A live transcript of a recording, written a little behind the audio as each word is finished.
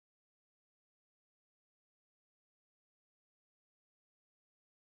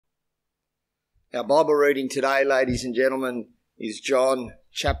Our Bible reading today, ladies and gentlemen, is John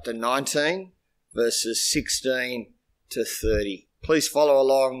chapter 19, verses 16 to 30. Please follow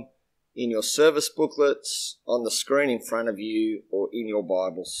along in your service booklets, on the screen in front of you, or in your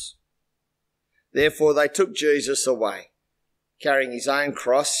Bibles. Therefore they took Jesus away. Carrying his own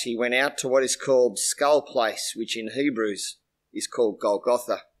cross, he went out to what is called Skull Place, which in Hebrews is called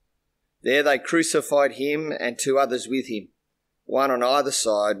Golgotha. There they crucified him and two others with him, one on either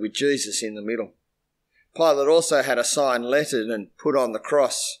side with Jesus in the middle. Pilate also had a sign lettered and put on the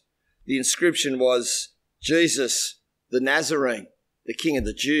cross. The inscription was, Jesus the Nazarene, the King of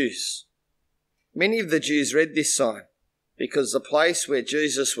the Jews. Many of the Jews read this sign because the place where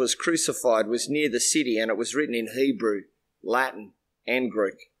Jesus was crucified was near the city, and it was written in Hebrew, Latin and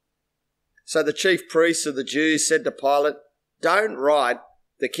Greek. So the chief priests of the Jews said to Pilate, "Don't write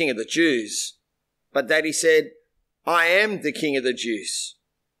the King of the Jews," but that he said, "I am the King of the Jews."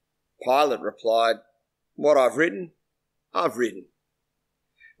 Pilate replied, "What I've written, I've written."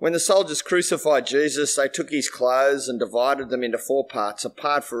 When the soldiers crucified Jesus, they took his clothes and divided them into 4 parts, a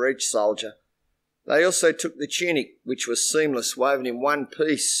part for each soldier. They also took the tunic, which was seamless, woven in one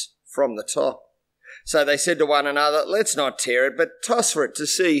piece from the top. So they said to one another, "Let's not tear it, but toss for it to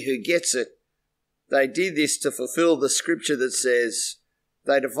see who gets it." They did this to fulfill the scripture that says,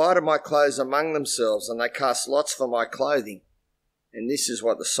 "They divided my clothes among themselves, and they cast lots for my clothing." And this is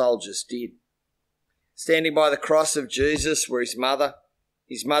what the soldiers did. Standing by the cross of Jesus were his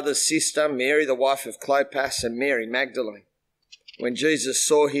mother's sister, Mary, the wife of Clopas, and Mary Magdalene. When Jesus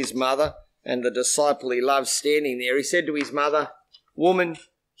saw his mother and the disciple he loved standing there, he said to his mother, "Woman,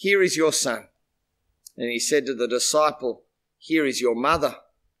 here is your son." And he said to the disciple, "Here is your mother."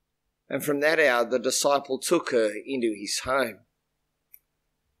 And from that hour the disciple took her into his home.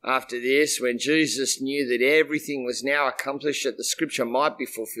 After this, when Jesus knew that everything was now accomplished, that the scripture might be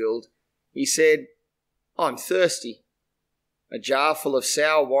fulfilled, he said, "I'm thirsty." A jar full of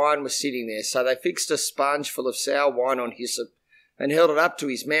sour wine was sitting there, so they fixed a sponge full of sour wine on hyssop and held it up to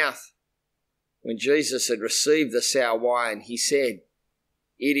his mouth. When Jesus had received the sour wine, he said,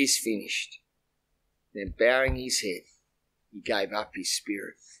 "It is finished." Then bowing his head, he gave up his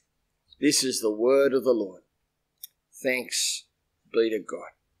spirit. This is the word of the Lord. Thanks be to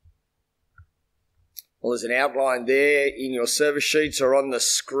God. Well, there's an outline there in your service sheets or on the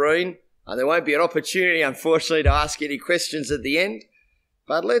screen. There won't be an opportunity, unfortunately, to ask any questions at the end,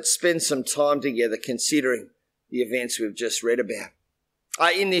 but let's spend some time together considering the events we've just read about.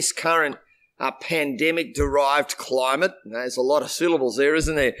 In this current pandemic-derived climate, there's a lot of syllables there,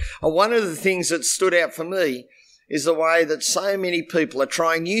 isn't there? One of the things that stood out for me is the way that so many people are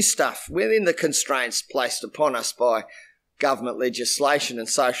trying new stuff within the constraints placed upon us by government legislation and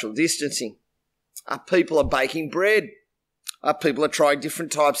social distancing. People are baking bread. People are trying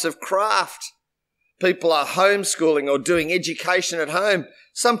different types of craft. People are homeschooling or doing education at home.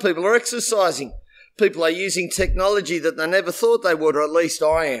 Some people are exercising. People are using technology that they never thought they would, or at least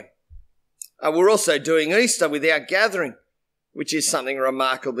I am. We're also doing Easter without gathering, which is something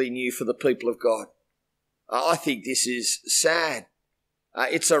remarkably new for the people of God. I think this is sad.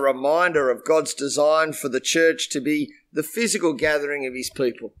 It's a reminder of God's design for the church to be the physical gathering of his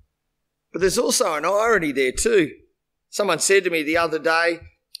people. But there's also an irony there too. Someone said to me the other day,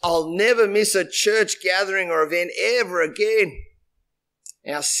 "I'll never miss a church gathering or event ever again."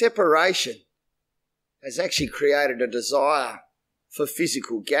 Our separation has actually created a desire for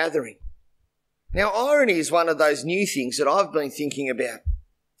physical gathering. Now, irony is one of those new things that I've been thinking about.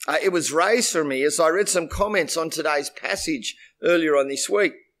 It was raised for me as I read some comments on today's passage earlier on this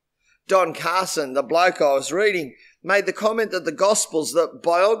week. Don Carson, the bloke I was reading, made the comment that the Gospels, the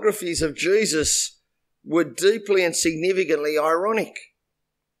biographies of Jesus, were deeply and significantly ironic.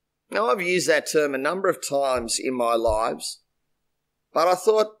 Now, I've used that term a number of times in my lives, but I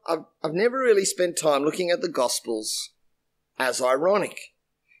thought I've never really spent time looking at the Gospels as ironic.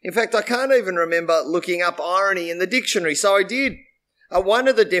 In fact, I can't even remember looking up irony in the dictionary, so I did. One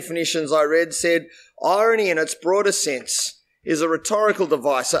of the definitions I read said, irony in its broader sense is a rhetorical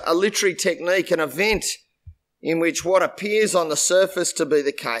device, a literary technique, an event in which what appears on the surface to be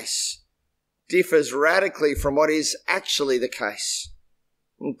the case differs radically from what is actually the case.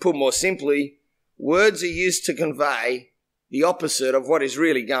 And put more simply, words are used to convey the opposite of what is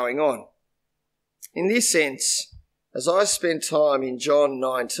really going on. In this sense, as I spent time in John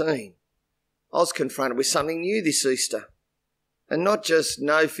 19, I was confronted with something new this Easter, and not just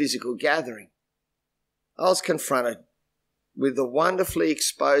no physical gathering. I was confronted with the wonderfully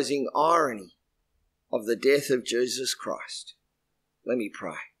exposing irony of the death of Jesus Christ. Let me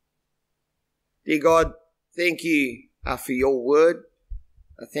pray. Dear God, thank you for your word.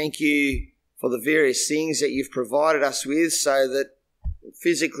 I thank you for the various things that you've provided us with so that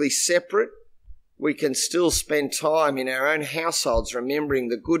physically separate, we can still spend time in our own households remembering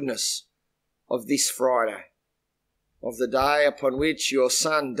the goodness of this Friday, of the day upon which your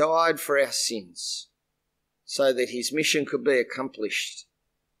Son died for our sins, so that his mission could be accomplished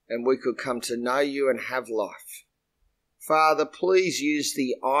and we could come to know you and have life. Father, please use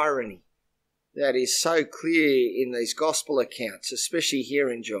the irony that is so clear in these gospel accounts, especially here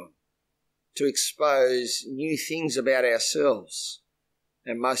in John, to expose new things about ourselves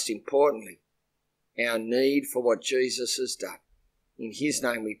and, most importantly, our need for what Jesus has done. In his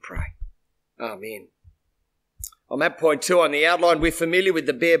name we pray. Amen. On that point too, on the outline, we're familiar with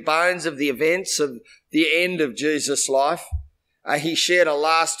the bare bones of the events of the end of Jesus' life. He shared a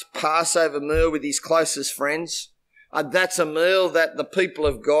last Passover meal with his closest friends. That's a meal that the people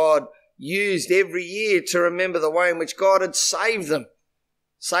of God used every year to remember the way in which God had saved them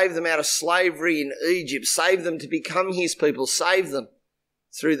out of slavery in Egypt, saved them to become his people, saved them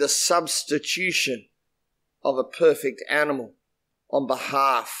through the substitution of a perfect animal on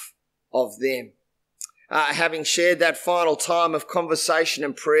behalf of them. Having shared that final time of conversation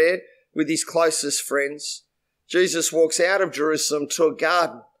and prayer with his closest friends, Jesus walks out of Jerusalem to a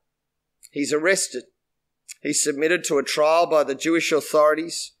garden. He's arrested. He's submitted to a trial by the Jewish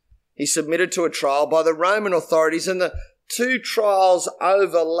authorities. He's submitted to a trial by the Roman authorities, and the two trials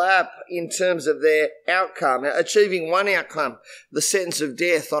overlap in terms of their outcome, achieving one outcome, the sentence of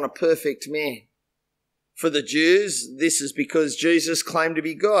death on a perfect man. For the Jews, this is because Jesus claimed to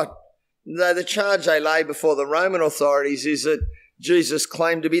be God. Though the charge they lay before the Roman authorities is that Jesus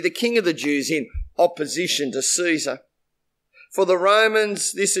claimed to be the King of the Jews in opposition to Caesar. For the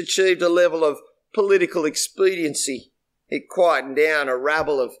Romans, this achieved a level of political expediency. It quietened down a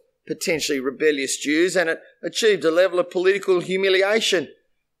rabble of potentially rebellious Jews, and it achieved a level of political humiliation.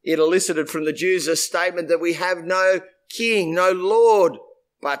 It elicited from the Jews a statement that we have no king, no Lord,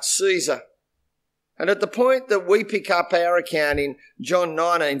 but Caesar. And at the point that we pick up our account in John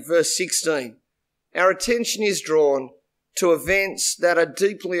 19, verse 16, our attention is drawn to events that are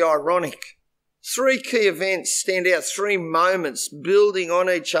deeply ironic. Three key events stand out, three moments building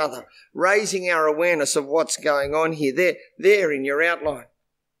on each other, raising our awareness of what's going on here. They're there in your outline.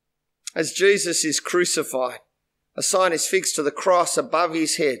 As Jesus is crucified, a sign is fixed to the cross above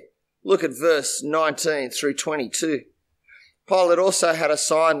his head. Look at verse 19 through 22. Pilate also had a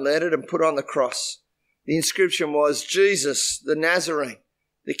sign lettered and put on the cross. The inscription was, Jesus, the Nazarene,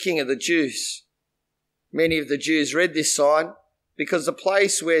 the King of the Jews. Many of the Jews read this sign because the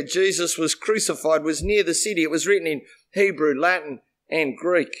place where Jesus was crucified was near the city. It was written in Hebrew, Latin, and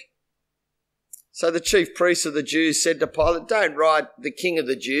Greek. So the chief priests of the Jews said to Pilate, don't write the King of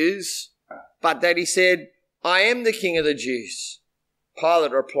the Jews, but that he said, I am the King of the Jews.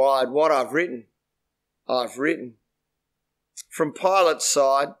 Pilate replied, what I've written, I've written. From Pilate's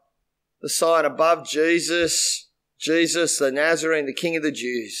side, the sign above Jesus, the Nazarene, the King of the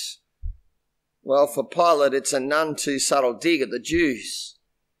Jews. Well, for Pilate, it's a none too subtle dig at the Jews.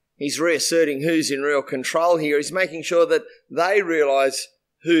 He's reasserting who's in real control here. He's making sure that they realise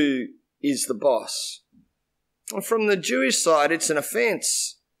who is the boss. And from the Jewish side, it's an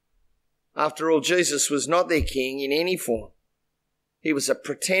offence. After all, Jesus was not their king in any form. He was a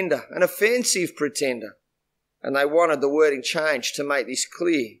pretender, an offensive pretender. And they wanted the wording changed to make this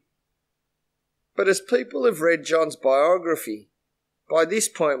clear. But as people have read John's biography, by this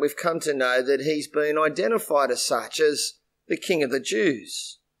point we've come to know that he's been identified as such, as the King of the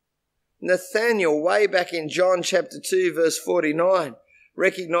Jews. Nathanael, way back in John chapter 2, verse 49,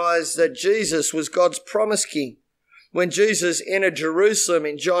 recognised that Jesus was God's promised king. When Jesus entered Jerusalem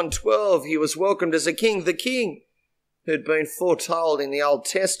in John 12, he was welcomed as a king, the king who had been foretold in the Old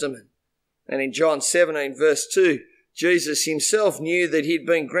Testament. And in John 17, verse 2, Jesus himself knew that he'd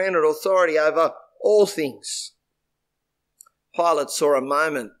been granted authority over all things. Pilate saw a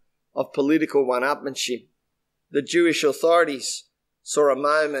moment of political one-upmanship. The Jewish authorities saw a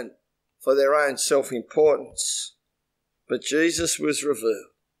moment for their own self-importance. But Jesus was revealed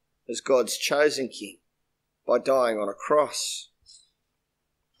as God's chosen king by dying on a cross.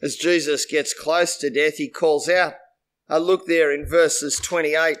 As Jesus gets close to death, he calls out. Look there in verses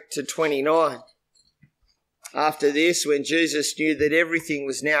 28 to 29. After this, when Jesus knew that everything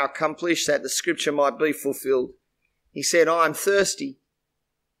was now accomplished, that the scripture might be fulfilled, he said, I am thirsty.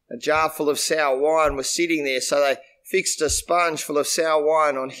 A jar full of sour wine was sitting there, so they fixed a sponge full of sour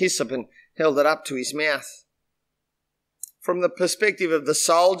wine on hyssop and held it up to his mouth. From the perspective of the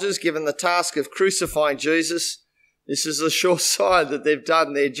soldiers given the task of crucifying Jesus, this is a sure sign that they've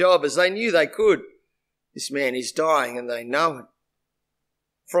done their job, as they knew they could. This man is dying and they know it.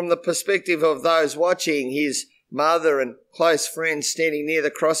 From the perspective of those watching, his mother and close friends standing near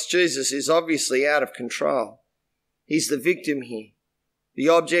the cross, Jesus is obviously out of control. He's the victim here, the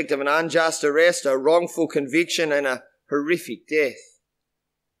object of an unjust arrest, a wrongful conviction, and a horrific death.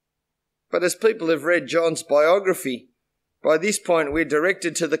 But as people have read John's biography, by this point we're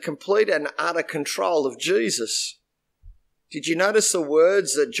directed to the complete and utter control of Jesus. Did you notice the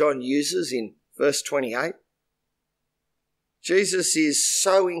words that John uses in verse 28? Jesus is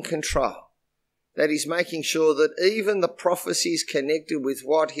so in control that he's making sure that even the prophecies connected with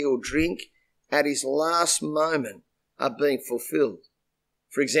what he'll drink at his last moment are being fulfilled.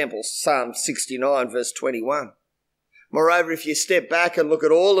 For example, Psalm 69 verse 21. Moreover, if you step back and look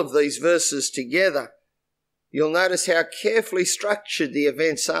at all of these verses together, you'll notice how carefully structured the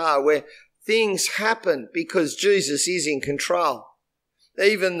events are, where things happen because Jesus is in control.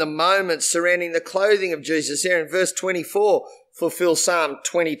 Even the moments surrounding the clothing of Jesus there in verse 24 fulfill Psalm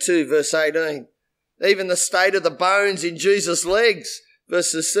 22 verse 18. Even the state of the bones in Jesus' legs,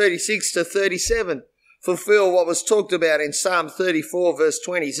 verses 36 to 37, fulfill what was talked about in Psalm 34 verse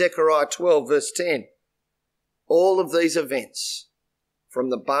 20, Zechariah 12 verse 10. All of these events, from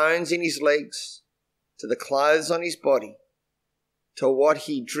the bones in his legs, to the clothes on his body, to what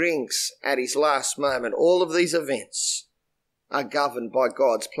he drinks at his last moment, all of these events are governed by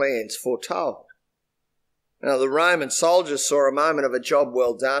God's plans foretold. Now, the Roman soldiers saw a moment of a job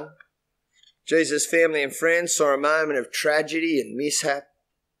well done. Jesus' family and friends saw a moment of tragedy and mishap.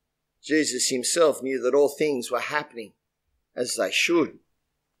 Jesus himself knew that all things were happening as they should.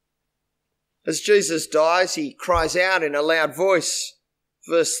 As Jesus dies, he cries out in a loud voice.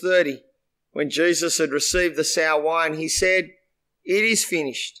 Verse 30, when Jesus had received the sour wine, he said, "It is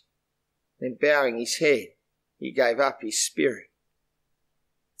finished." Then bowing his head, he gave up his spirit.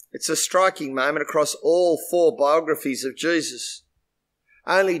 It's a striking moment across all four biographies of Jesus.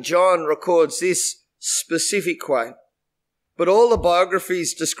 Only John records this specific quote, but all the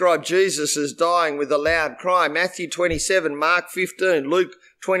biographies describe Jesus as dying with a loud cry. Matthew 27, Mark 15, Luke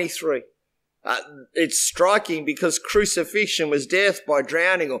 23. It's striking because crucifixion was death by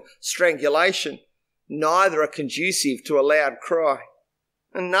drowning or strangulation. Neither are conducive to a loud cry.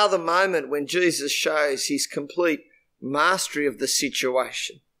 Another moment when Jesus shows his complete mastery of the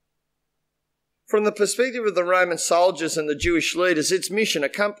situation. From the perspective of the Roman soldiers and the Jewish leaders, it's mission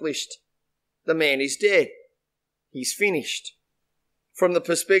accomplished. The man is dead. He's finished. From the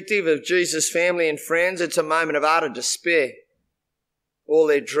perspective of Jesus' family and friends, it's a moment of utter despair. All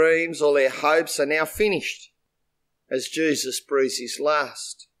their dreams, all their hopes are now finished as Jesus breathes his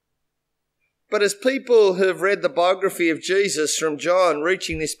last. But as people who have read the biography of Jesus from John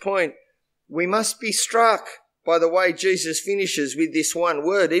reaching this point, we must be struck by the way Jesus finishes with this one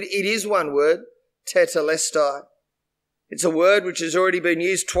word. It is one word, tetelestai. It's a word which has already been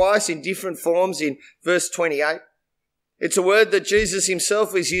used twice in different forms in verse 28. It's a word that Jesus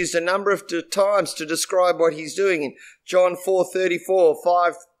himself has used a number of times to describe what he's doing in John 4:34,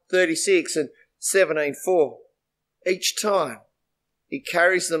 5:36 and 17:4. Each time it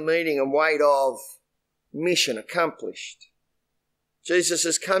carries the meaning and weight of mission accomplished. Jesus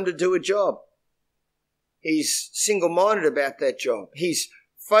has come to do a job. He's single-minded about that job. He's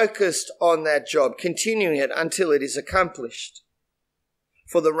focused on that job, continuing it until it is accomplished.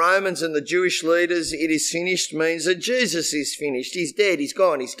 For the Romans and the Jewish leaders, it is finished means that Jesus is finished. He's dead, he's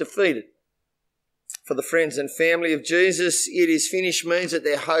gone, he's defeated. For the friends and family of Jesus, it is finished means that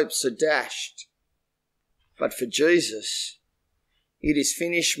their hopes are dashed. But for Jesus, it is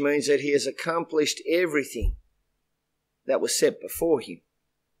finished means that he has accomplished everything that was set before him.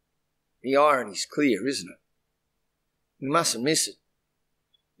 The irony is clear, isn't it? We mustn't miss it.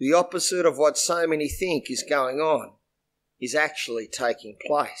 The opposite of what so many think is going on is actually taking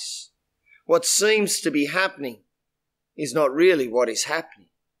place. What seems to be happening is not really what is happening.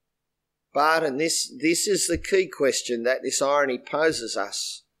 But, and this is the key question that this irony poses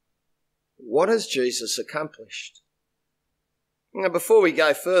us, what has Jesus accomplished? Now, before we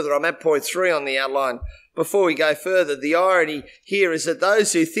go further, I'm at point 3 on the outline. Before we go further, the irony here is that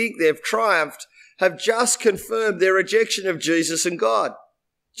those who think they've triumphed have just confirmed their rejection of Jesus and God,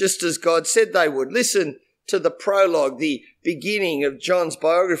 just as God said they would. Listen to the prologue, the beginning of John's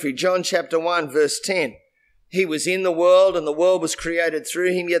biography, John chapter 1, verse 10. He was in the world and the world was created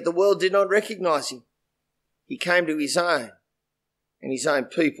through him, yet the world did not recognize him. He came to his own, and his own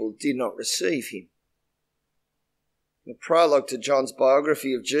people did not receive him. The prologue to John's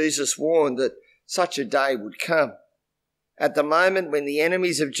biography of Jesus warned that such a day would come. At the moment when the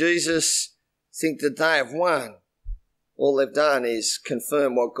enemies of Jesus think that they have won, all they've done is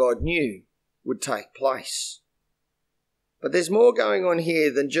confirm what God knew would take place. But there's more going on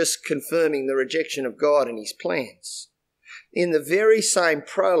here than just confirming the rejection of God and his plans. In the very same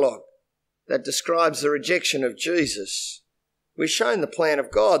prologue that describes the rejection of Jesus, we're shown the plan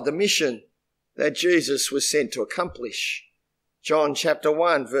of God, the mission that Jesus was sent to accomplish. John chapter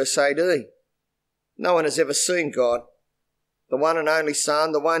 1, verse 18. No one has ever seen God, the one and only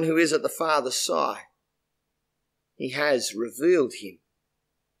Son, the one who is at the Father's side. He has revealed him.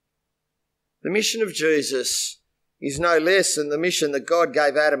 The mission of Jesus is no less than the mission that God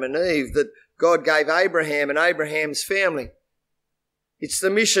gave Adam and Eve, that God gave Abraham and Abraham's family. It's the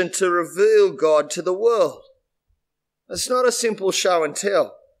mission to reveal God to the world. It's not a simple show and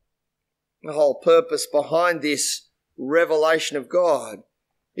tell. The whole purpose behind this revelation of God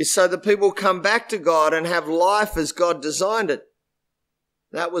is so that people come back to God and have life as God designed it.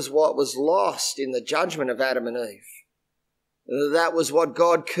 That was what was lost in the judgment of Adam and Eve. That was what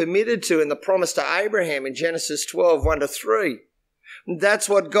God committed to in the promise to Abraham in Genesis 12, 1-3. That's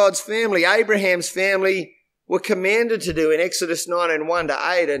what God's family, Abraham's family, were commanded to do in Exodus 19,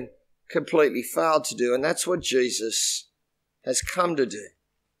 1-8 and completely failed to do. And that's what Jesus has come to do.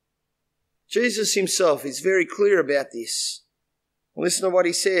 Jesus himself is very clear about this. Listen to what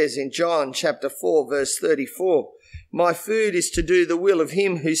he says in John chapter 4, verse 34. My food is to do the will of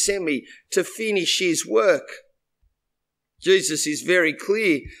him who sent me, to finish his work. Jesus is very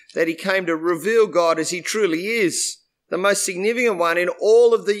clear that he came to reveal God as he truly is, the most significant one in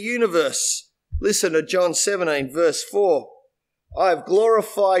all of the universe. Listen to John 17, verse 4. I have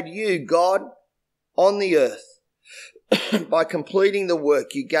glorified you, God, on the earth by completing the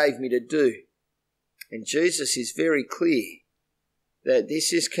work you gave me to do. And Jesus is very clear that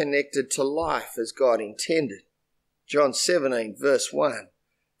this is connected to life as God intended. John 17, verse 1.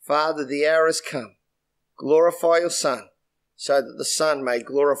 Father, the hour has come. Glorify your Son, so that the Son may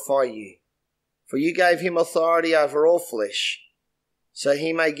glorify you. For you gave him authority over all flesh, so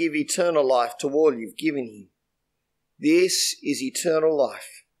he may give eternal life to all you've given him. This is eternal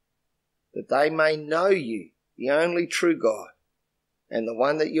life, that they may know you, the only true God, and the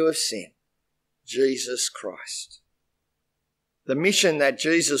one that you have sent, Jesus Christ. The mission that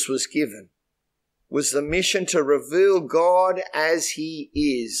Jesus was given was the mission to reveal God as he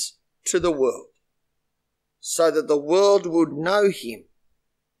is to the world, so that the world would know him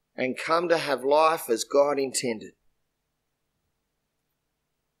and come to have life as God intended.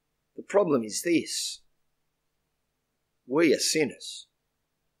 The problem is this: we are sinners.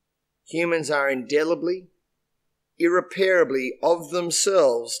 Humans are indelibly, irreparably of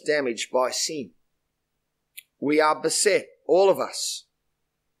themselves damaged by sin. We are beset, all of us,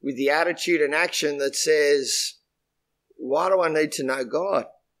 with the attitude and action that says, why do I need to know God?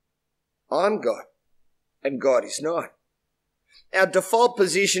 I'm God, and God is not. Our default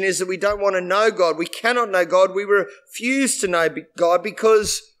position is that we don't want to know God. We cannot know God. We refuse to know God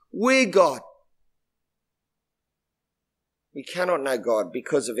because we're God. We cannot know God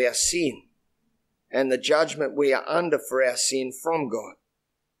because of our sin and the judgment we are under for our sin from God.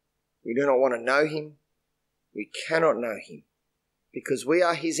 We do not want to know him. We cannot know him because we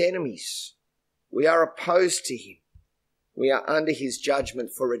are his enemies. We are opposed to him. We are under his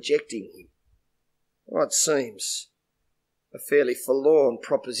judgment for rejecting him. Well, it seems a fairly forlorn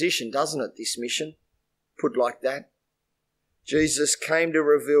proposition, doesn't it, this mission, put like that? Jesus came to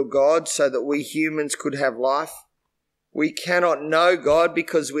reveal God so that we humans could have life. We cannot know God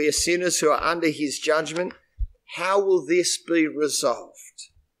because we are sinners who are under his judgment. How will this be resolved?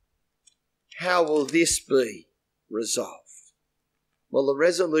 How will this be resolved? Well, the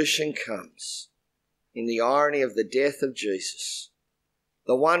resolution comes in the irony of the death of Jesus,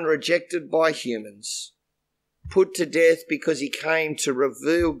 the one rejected by humans, put to death because he came to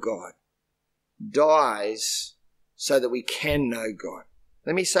reveal God, dies so that we can know God.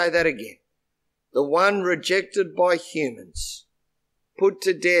 Let me say that again. The one rejected by humans, put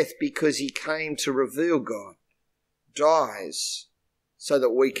to death because he came to reveal God, dies so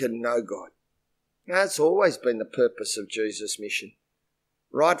that we can know God. Now, that's always been the purpose of Jesus' mission.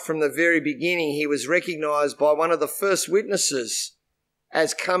 Right from the very beginning, he was recognized by one of the first witnesses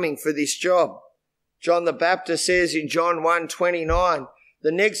as coming for this job. John the Baptist says in John 1:29,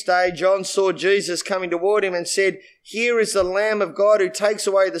 the next day John saw Jesus coming toward him and said, here is the Lamb of God who takes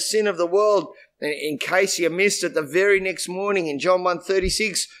away the sin of the world. And in case you missed it, the very next morning in John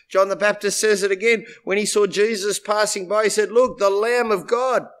 1:36, John the Baptist says it again. When he saw Jesus passing by, he said, look, the Lamb of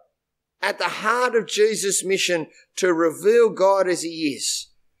God. At the heart of Jesus' mission to reveal God as he is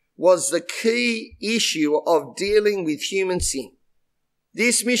was the key issue of dealing with human sin.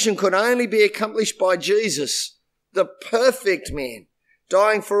 This mission could only be accomplished by Jesus, the perfect man,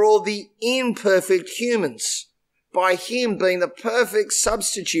 dying for all the imperfect humans. by him being the perfect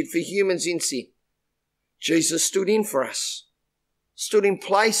substitute for humans in sin. Jesus stood in for us, stood in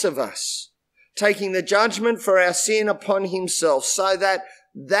place of us, taking the judgment for our sin upon himself, so that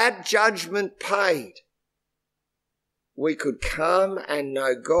that judgment paid, we could come and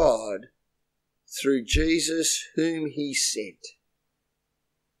know God through Jesus whom he sent.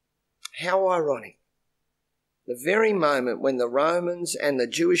 How ironic. The very moment when the Romans and the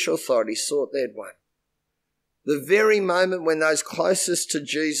Jewish authorities thought they'd won, the very moment when those closest to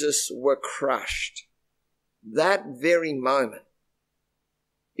Jesus were crushed, that very moment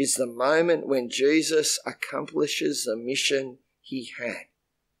is the moment when Jesus accomplishes the mission he had.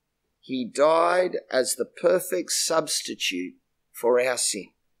 He died as the perfect substitute for our sin,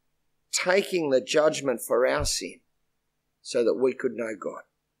 taking the judgment for our sin so that we could know God.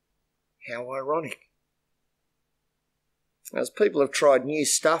 How ironic. As people have tried new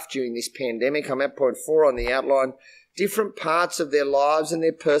stuff during this pandemic, I'm at point 4 on the outline, different parts of their lives and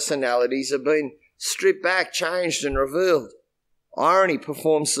their personalities have been stripped back, changed and revealed. Irony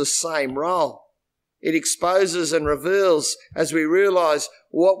performs the same role. It exposes and reveals as we realise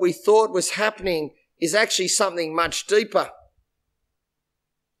what we thought was happening is actually something much deeper.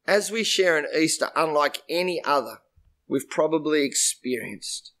 As we share an Easter unlike any other we've probably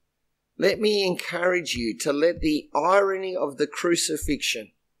experienced, let me encourage you to let the irony of the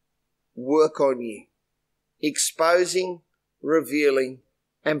crucifixion work on you, exposing, revealing,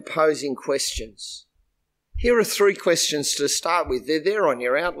 and posing questions. Here are 3 questions to start with. They're there on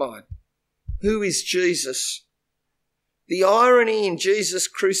your outline. Who is Jesus? The irony in Jesus'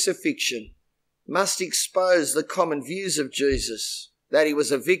 crucifixion must expose the common views of Jesus, that he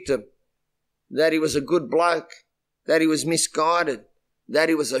was a victim, that he was a good bloke, that he was misguided, that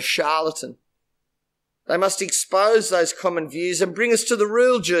he was a charlatan. They must expose those common views and bring us to the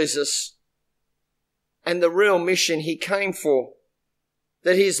real Jesus and the real mission he came for.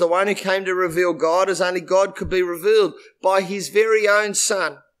 That he is the one who came to reveal God as only God could be revealed by his very own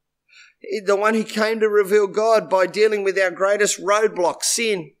Son. The one who came to reveal God by dealing with our greatest roadblock,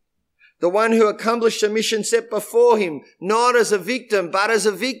 sin. The one who accomplished a mission set before him, not as a victim, but as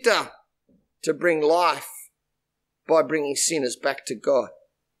a victor, to bring life by bringing sinners back to God.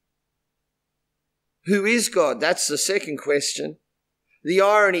 Who is God? That's the second question. The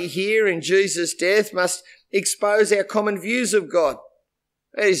irony here in Jesus' death must expose our common views of God.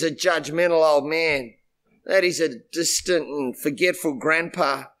 That he's a judgmental old man. That he's a distant and forgetful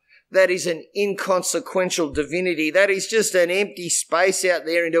grandpa. That is an inconsequential divinity. That is just an empty space out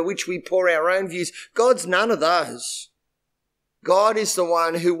there into which we pour our own views. God's none of those. God is the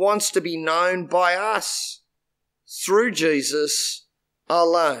one who wants to be known by us through Jesus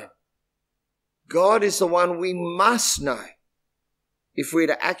alone. God is the one we must know if we're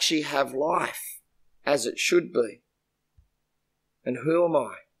to actually have life as it should be. And who am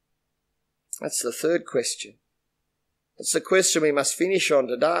I? That's the third question. That's the question we must finish on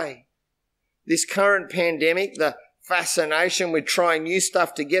today. This current pandemic, the fascination with trying new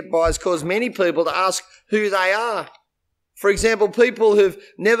stuff to get by has caused many people to ask who they are. For example, people who've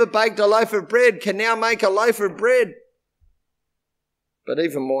never baked a loaf of bread can now make a loaf of bread. But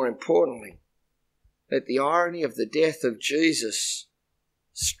even more importantly, let the irony of the death of Jesus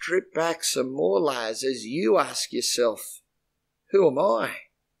strip back some more layers as you ask yourself, who am I?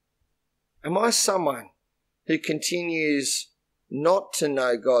 Am I someone who continues not to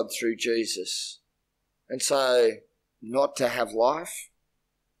know God through Jesus and so not to have life?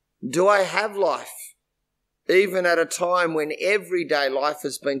 Do I have life even at a time when everyday life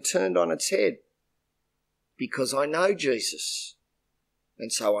has been turned on its head? Because I know Jesus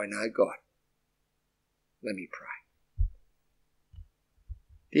and so I know God. Let me pray.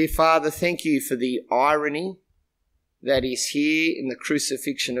 Dear Father, thank you for the irony that is here in the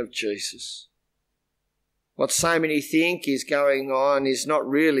crucifixion of Jesus. What so many think is going on is not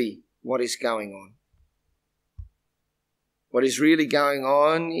really what is going on. What is really going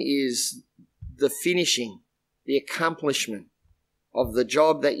on is the finishing, the accomplishment of the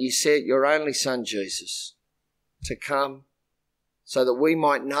job that you set your only Son, Jesus, to come so that we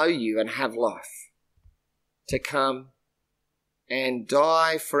might know you and have life, to come and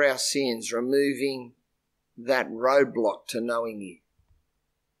die for our sins, removing that roadblock to knowing you.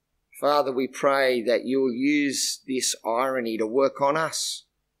 Father, we pray that you'll use this irony to work on us,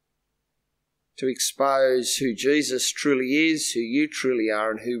 to expose who Jesus truly is, who you truly are,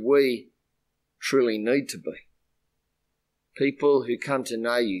 and who we truly need to be. People who come to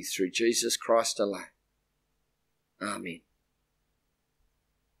know you through Jesus Christ alone. Amen.